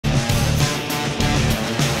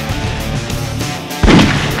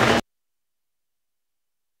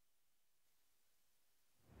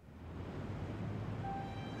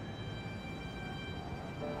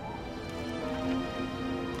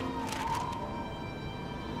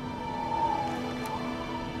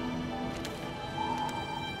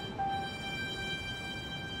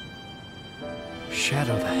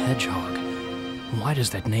Shadow the Hedgehog. Why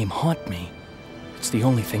does that name haunt me? It's the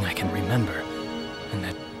only thing I can remember, and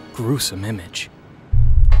that gruesome image.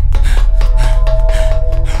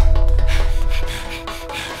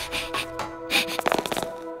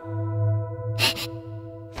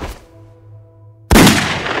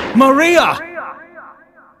 Maria!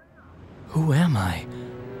 Who am I?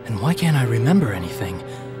 And why can't I remember anything?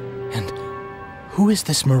 And who is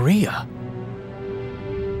this Maria?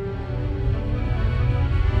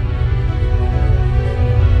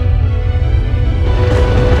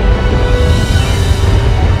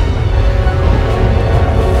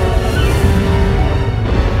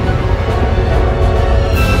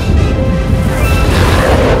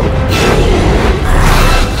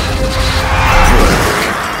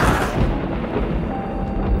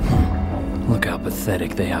 Look how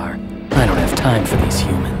pathetic they are. I don't have time for these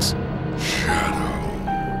humans. Shadow.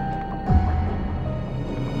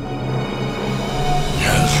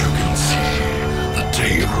 As you can see, the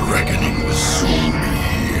day of reckoning will soon be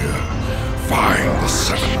here. Find the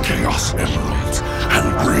 7 Chaos Emeralds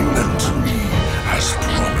and bring them to me as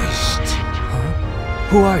promised. Huh?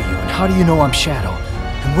 Who are you, and how do you know I'm Shadow?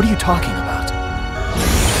 And what are you talking about?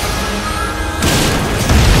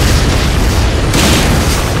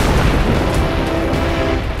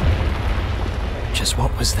 Just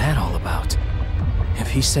what was that all about?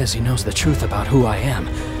 If he says he knows the truth about who I am,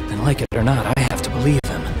 then like it or not, I have to believe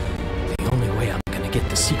him. The only way I'm gonna get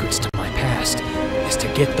the secrets to my past is to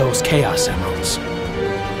get those Chaos Emeralds.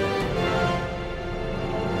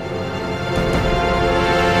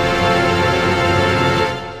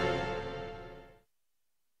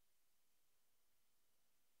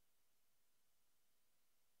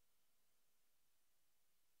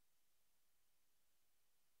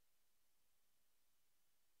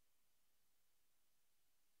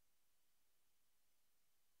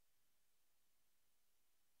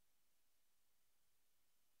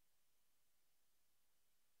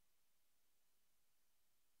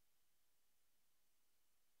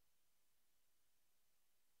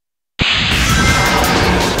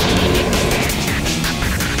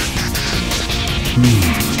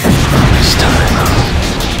 Promise time, huh?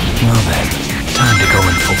 Well then, time to go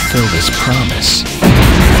and fulfill this promise.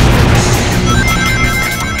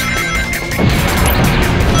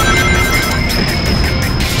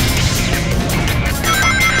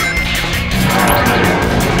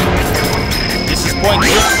 This is Point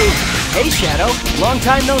 60. Hey, Shadow. Long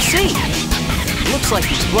time no see. Looks like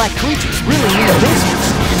these black creatures really mean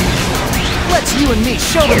business. Let's you and me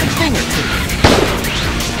show them a thing or two.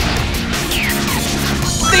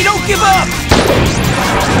 They don't give up!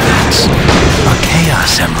 That's a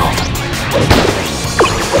Chaos Emerald.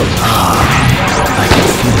 I can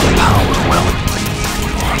feel the power well.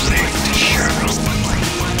 Or live to Shadow.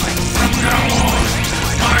 From now on,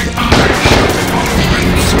 my eyes shall follow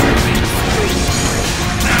and serve you.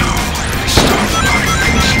 Now, stop by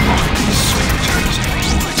finishing off these soldiers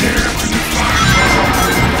who dare to defy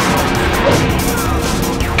me.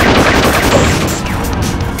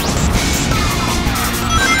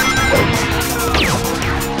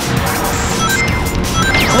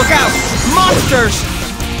 Look out! Monsters!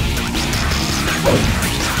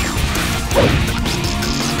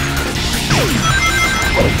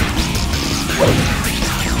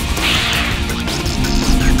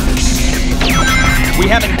 We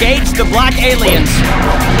have engaged the black aliens.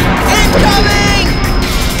 Incoming!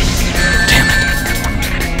 Damn it.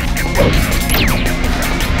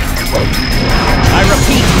 I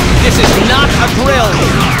repeat, this is not a drill.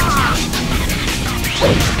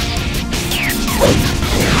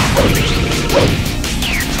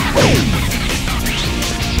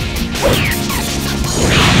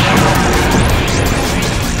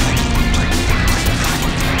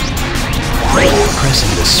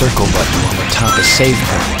 Pressing the circle button while atop a save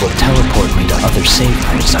point will teleport me to other save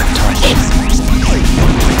points I've touched.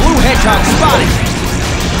 Blue Hedgehog spotted!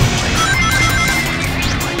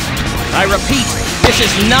 I repeat, this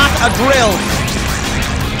is not a drill!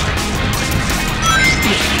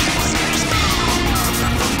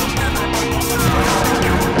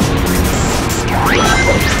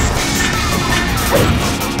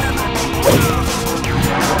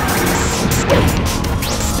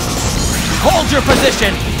 Hold your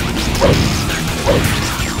position!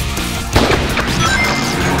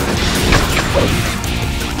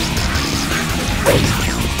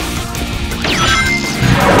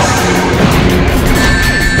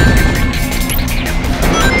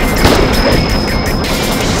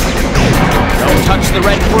 Don't touch the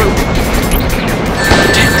red fruit!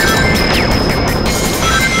 Damn it.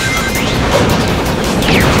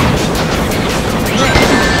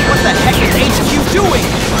 What the heck is HQ doing?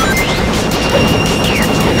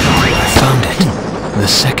 I found it. The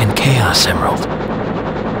second Chaos Emerald.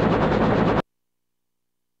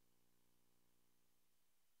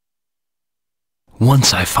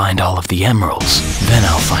 Once I find all of the emeralds, then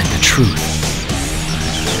I'll find the truth.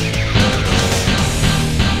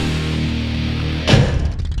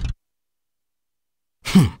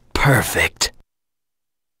 Perfect.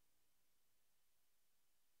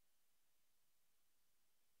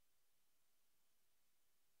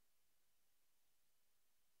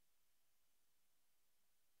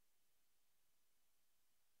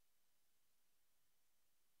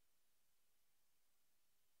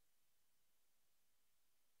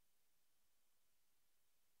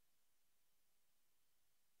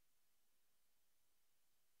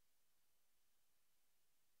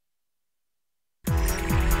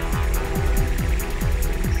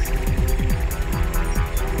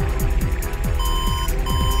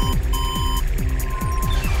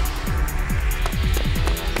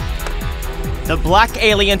 The Black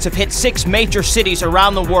Aliens have hit 6 major cities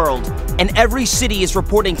around the world, and every city is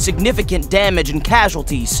reporting significant damage and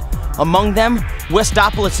casualties. Among them,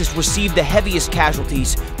 Westopolis has received the heaviest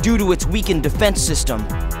casualties due to its weakened defense system.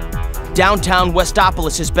 Downtown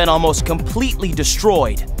Westopolis has been almost completely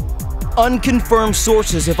destroyed. Unconfirmed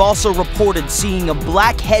sources have also reported seeing a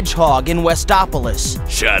black hedgehog in Westopolis.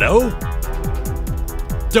 Shadow?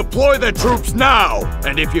 Deploy the troops now!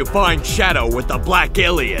 And if you find Shadow with the Black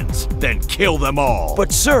Aliens, then kill them all.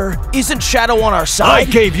 But sir, isn't Shadow on our I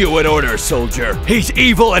side? gave you an order, soldier. He's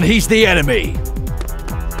evil and he's the enemy.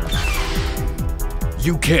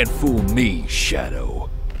 You can't fool me, Shadow.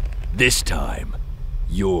 This time,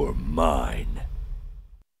 you're mine.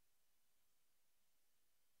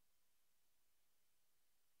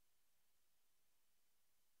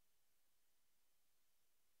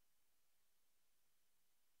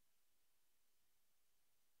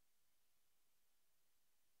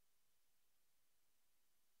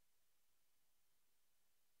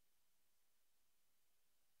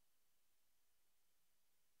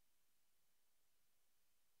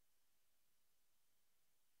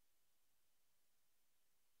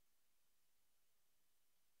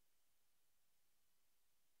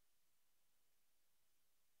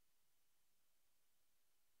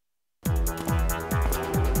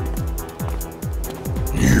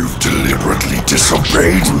 You've deliberately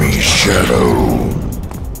disobeyed me, Shadow.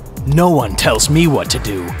 No one tells me what to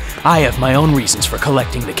do. I have my own reasons for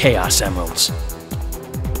collecting the Chaos Emeralds.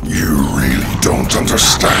 You really don't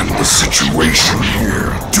understand the situation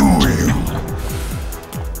here, do you?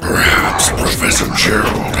 Perhaps Professor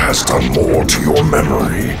Gerald has done more to your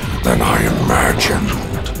memory than I imagined.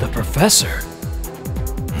 The Professor?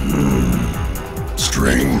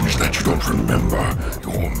 Strange that you don't remember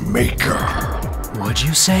your maker. What'd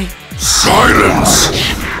you say? Silence!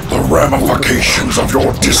 The ramifications of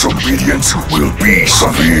your disobedience will be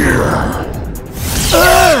severe.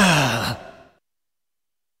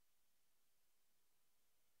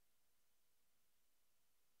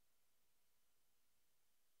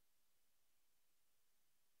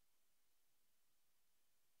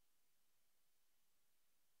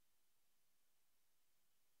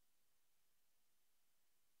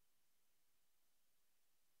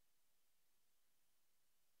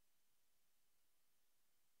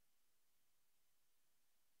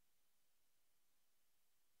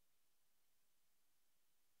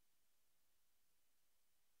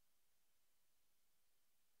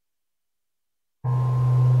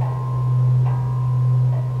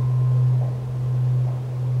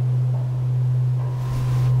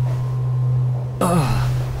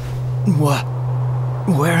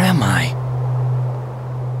 Where am I?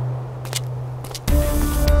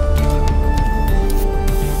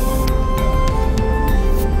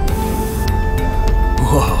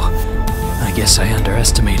 Whoa, I guess I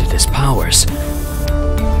underestimated his powers.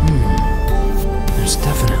 There's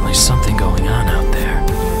definitely something going on out there.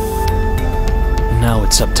 Now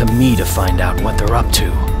it's up to me to find out what they're up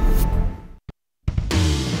to.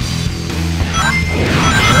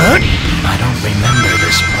 I don't remember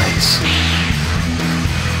this place.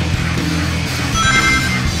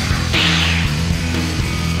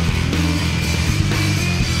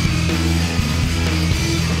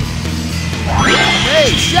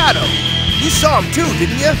 Hey, Shadow! You saw them too,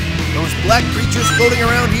 didn't you? Those black creatures floating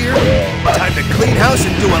around here? Time to clean house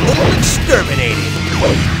and do a little exterminating.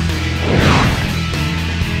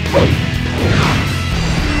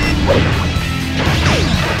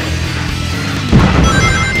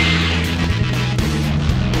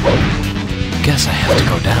 Guess I have to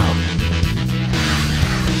go down.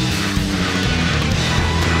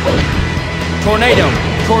 Tornado!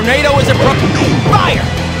 tornado is approaching. Fire!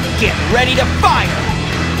 Get ready to fire!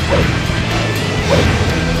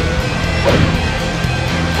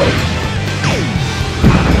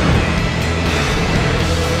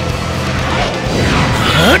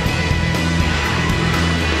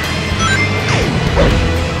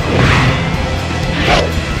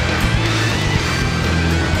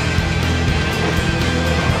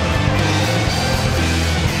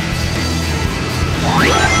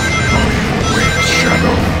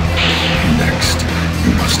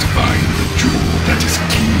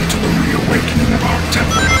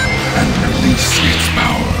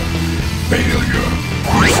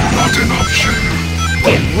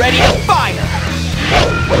 Get ready to fire!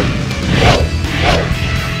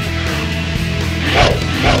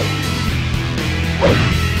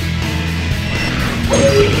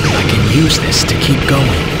 I can use this to keep going.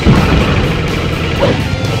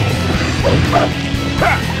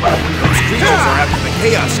 Those creatures are after the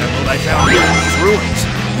Chaos Emerald I found here in these ruins.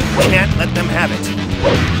 We can't let them have it.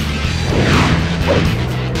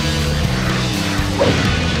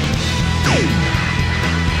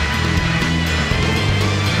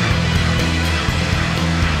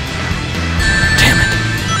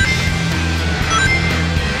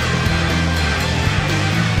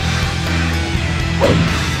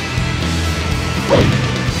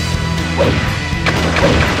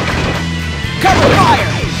 Cover fire!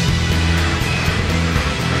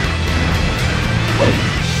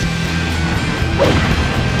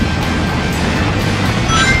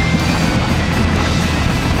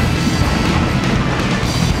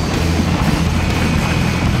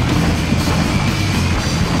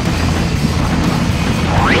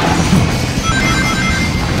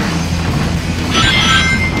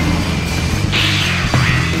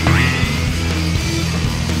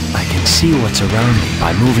 See what's around me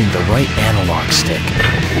by moving the right analog stick.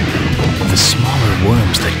 The smaller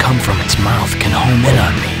worms that come from its mouth can home in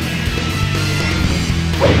on me.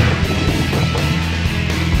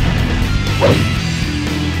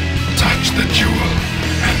 Touch the jewel.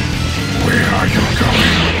 And where are you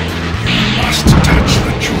going? You must touch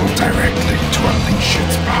the jewel directly to unleash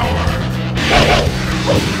its power.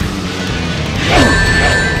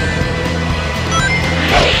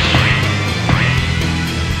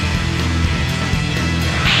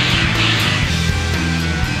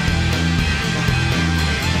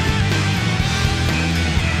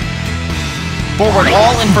 Forward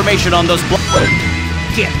all information on those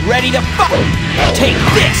Get ready to fight! Take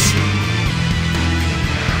this!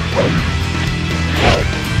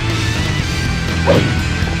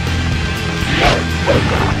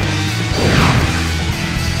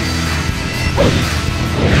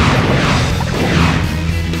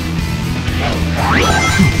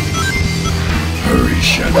 Hurry,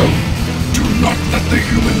 Shadow. Do not let the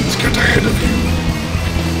humans get ahead of you.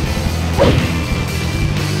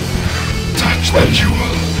 Touch the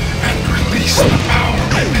jewel and release the power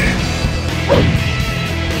within.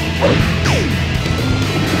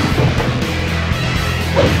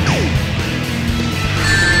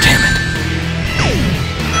 Damn it.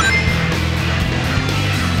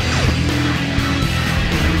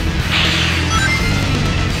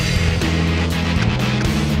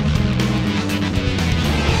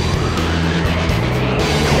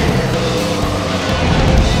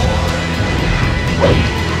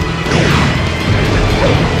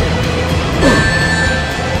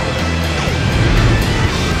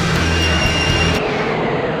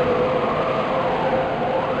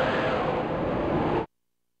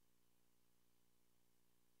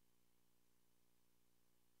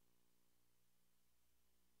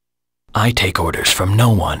 I take orders from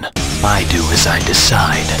no one. I do as I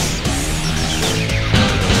decide.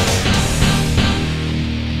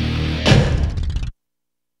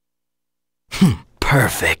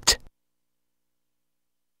 Perfect.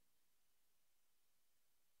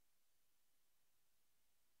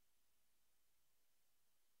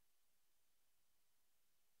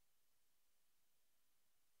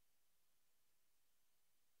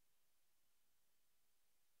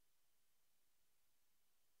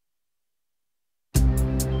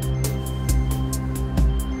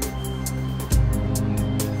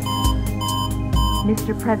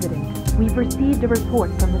 Mr. President, we've received a report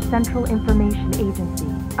from the Central Information Agency.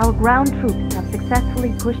 Our ground troops have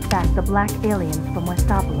successfully pushed back the black aliens from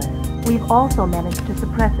Westopolis. We've also managed to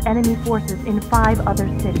suppress enemy forces in 5 other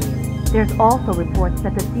cities. There's also reports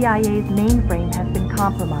that the CIA's mainframe has been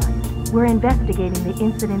compromised. We're investigating the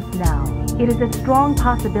incidents now. It is a strong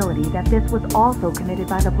possibility that this was also committed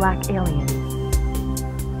by the black aliens.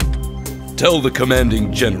 Tell the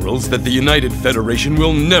commanding generals that the United Federation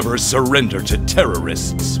will never surrender to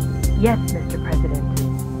terrorists. Yes, Mr. President.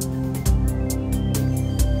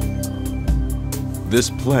 This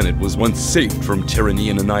planet was once saved from tyranny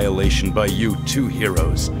and annihilation by you two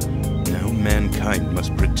heroes. Now mankind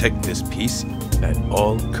must protect this peace at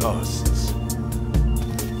all costs.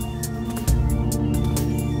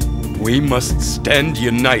 We must stand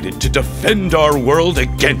united to defend our world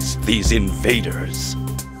against these invaders.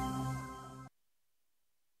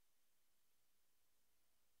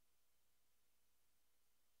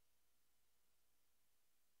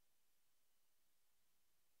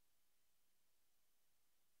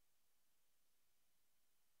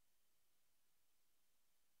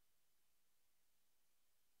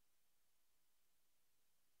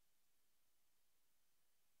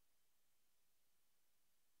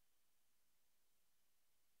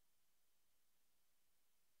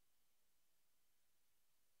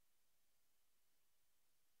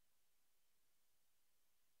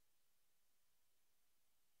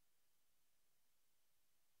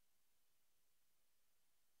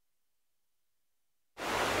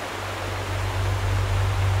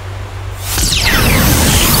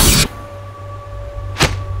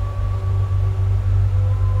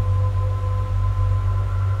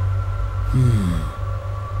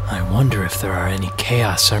 I wonder if there are any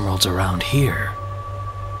Chaos Emeralds around here.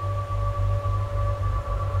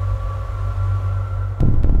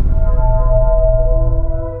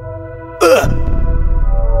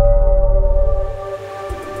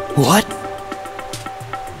 What?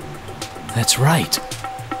 That's right.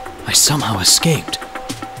 I somehow escaped,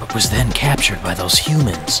 but was then captured by those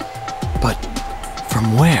humans. But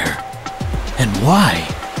from where? And why?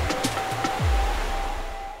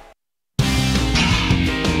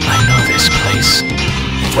 I know this place.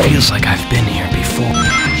 It feels like I've been here before.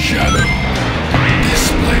 Shadow,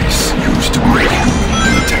 this place used to be a human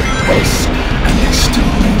military base, and they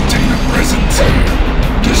still maintain a presence here.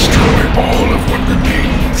 Destroy all of what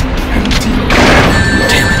remains, and deal blow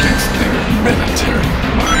against their military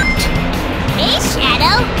might. Hey,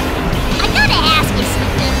 Shadow. I gotta ask you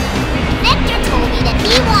something. Vector told me that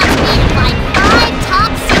he wants me to find 5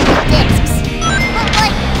 top-secret discs. But,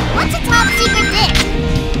 like, what's a top-secret disc?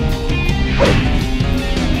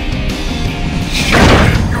 Show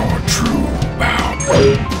them your true power.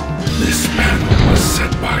 This panel was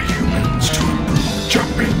set by humans to improve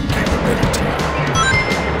jumping capability.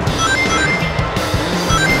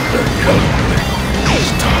 The yellow liquid is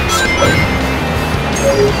top-secret.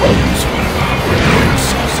 Use one of our air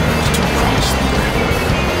saucers to cross the river.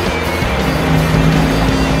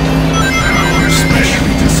 Our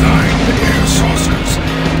specially designed air saucers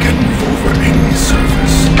can move over any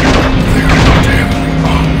surface. They are not heavily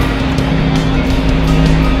armored.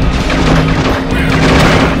 Well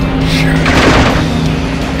done, Shadow.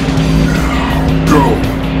 Now go.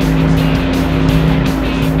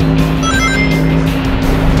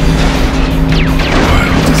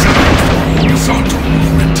 While designed for horizontal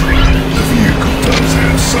movement, the vehicle does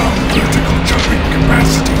have some vertical jumping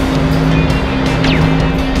capacity.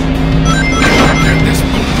 Get this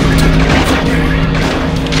polluted waterway.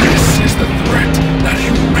 This is the threat that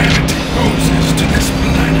humanity poses to this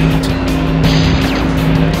planet.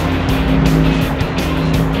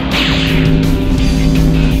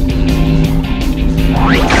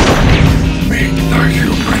 Make the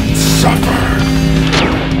humans suffer.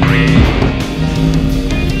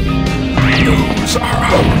 Those are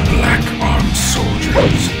our black-armed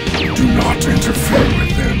soldiers. Do not interfere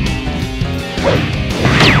with them.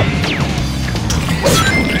 These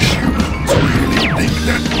foolish humans really think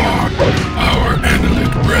that our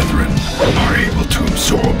annelid brethren are able to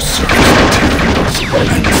absorb surface materials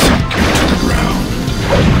and sink into the ground.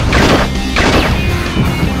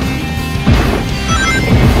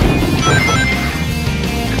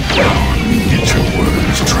 Our miniature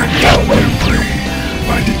worms track down their prey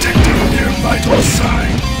by detecting their vital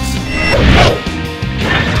signs.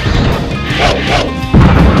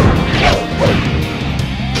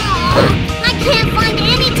 I can't find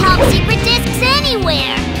any top-secret discs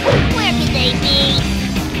anywhere. Where could they be?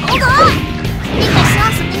 Hold on. I think I saw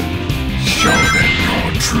something. Show them your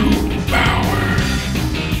true power.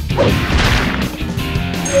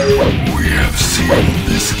 We have sealed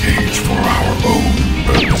this cage for our own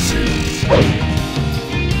purposes.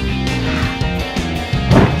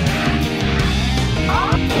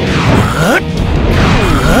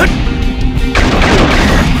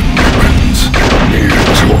 Weapons, mere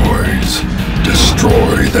toys.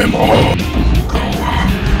 Destroy them all. Go on.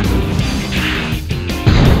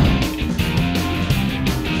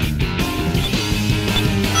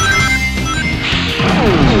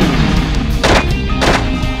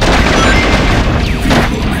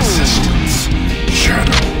 Feeble resistance.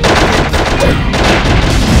 Shadow.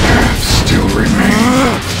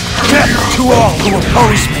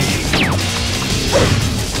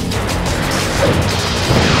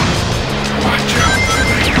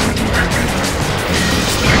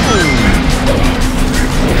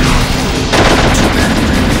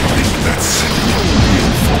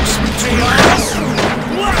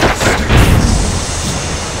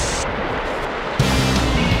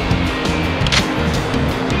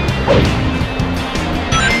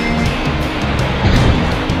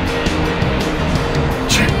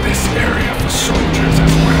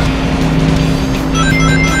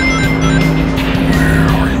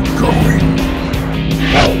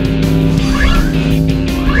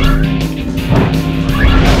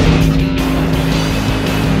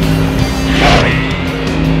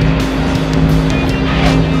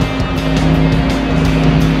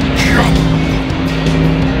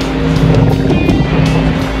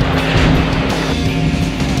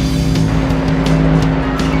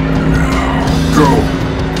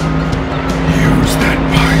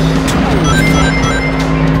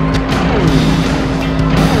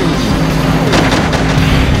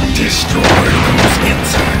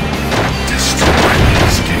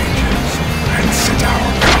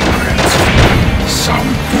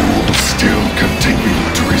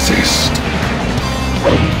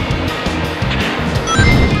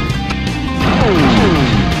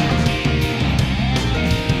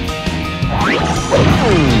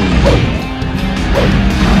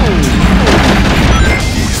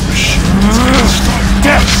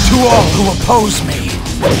 who oppose me.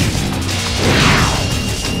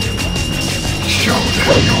 Show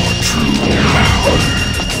them your true power.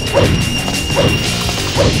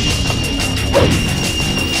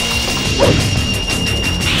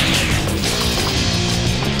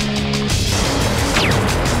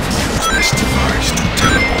 Use this device to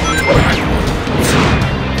teleport backwards.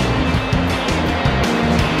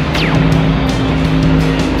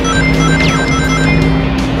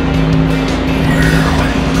 Where are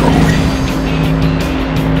you going?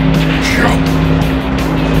 Jump!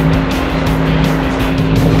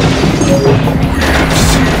 We have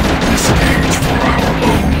sealed this cage for our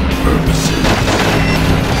own purposes.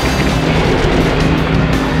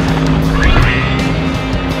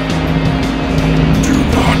 Do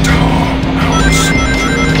not harm our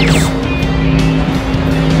soldiers.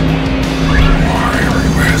 Why are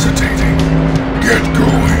you hesitating? Get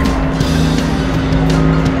going.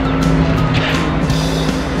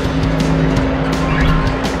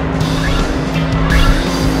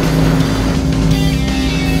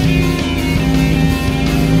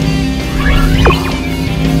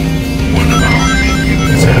 One of our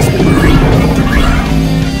minions has burned underground.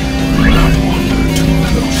 Do not wander too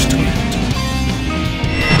close to it.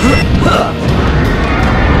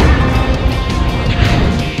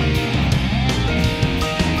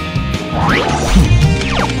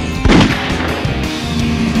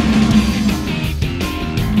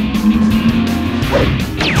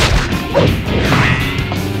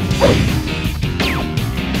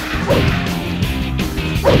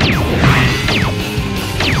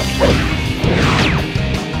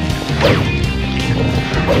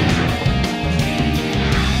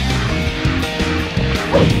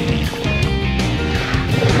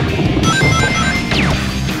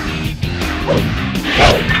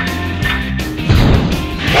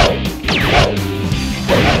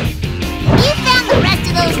 You found the rest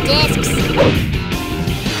of those discs?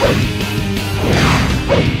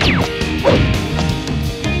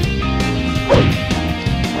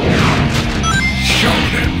 Show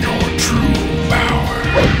them your true power.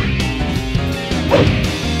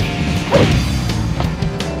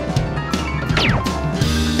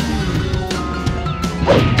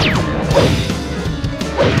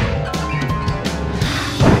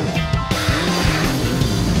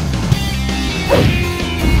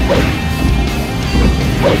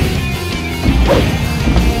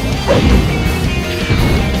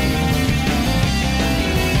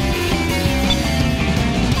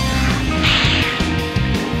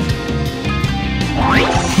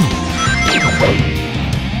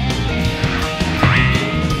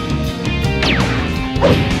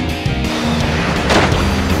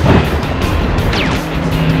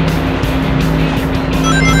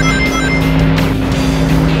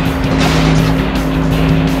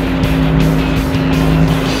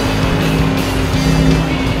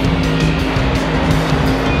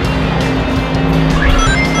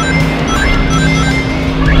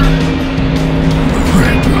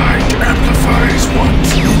 Red light amplifies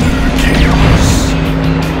one's inner chaos.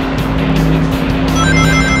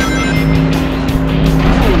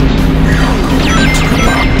 We are going to come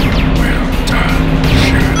up. Well done,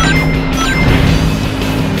 Shadow.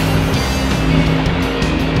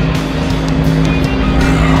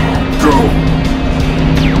 Now go.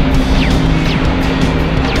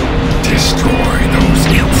 Destroy those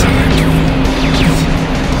insolent fools.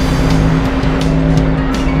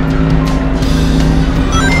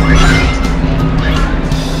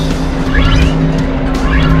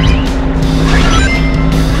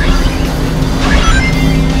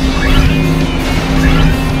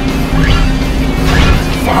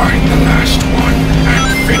 Find the last one and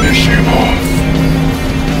finish him off.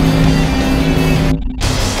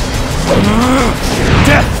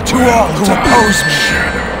 Death to all who oppose me.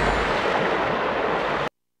 Shadow.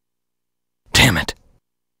 Damn it.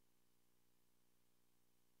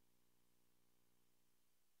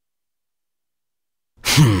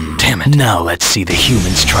 Damn it. Now let's see the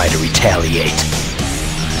humans try to retaliate.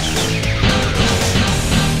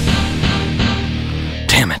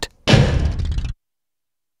 Damn it.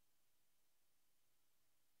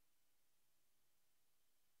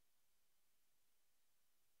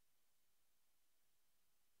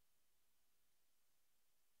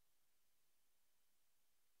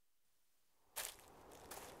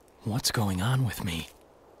 What's going on with me?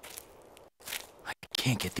 I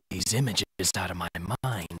can't get these images out of my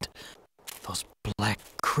mind. Those black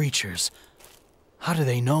creatures. How do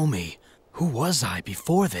they know me? Who was I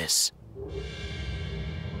before this?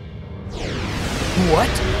 What?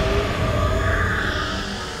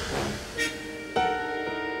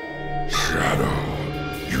 Shadow,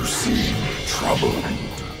 you seem troubled.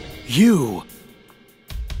 You!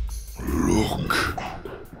 Look.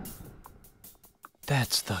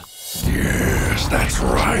 That's the... Yes, that's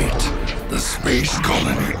right. The space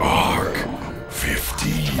colony Ark. 50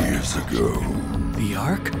 years ago. The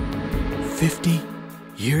Ark? 50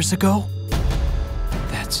 years ago?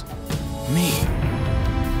 That's... me.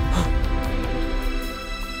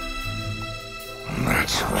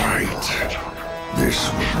 That's right. This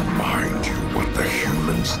will remind you what the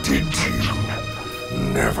humans did to you.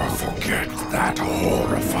 Never forget that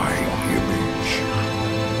horrifying image.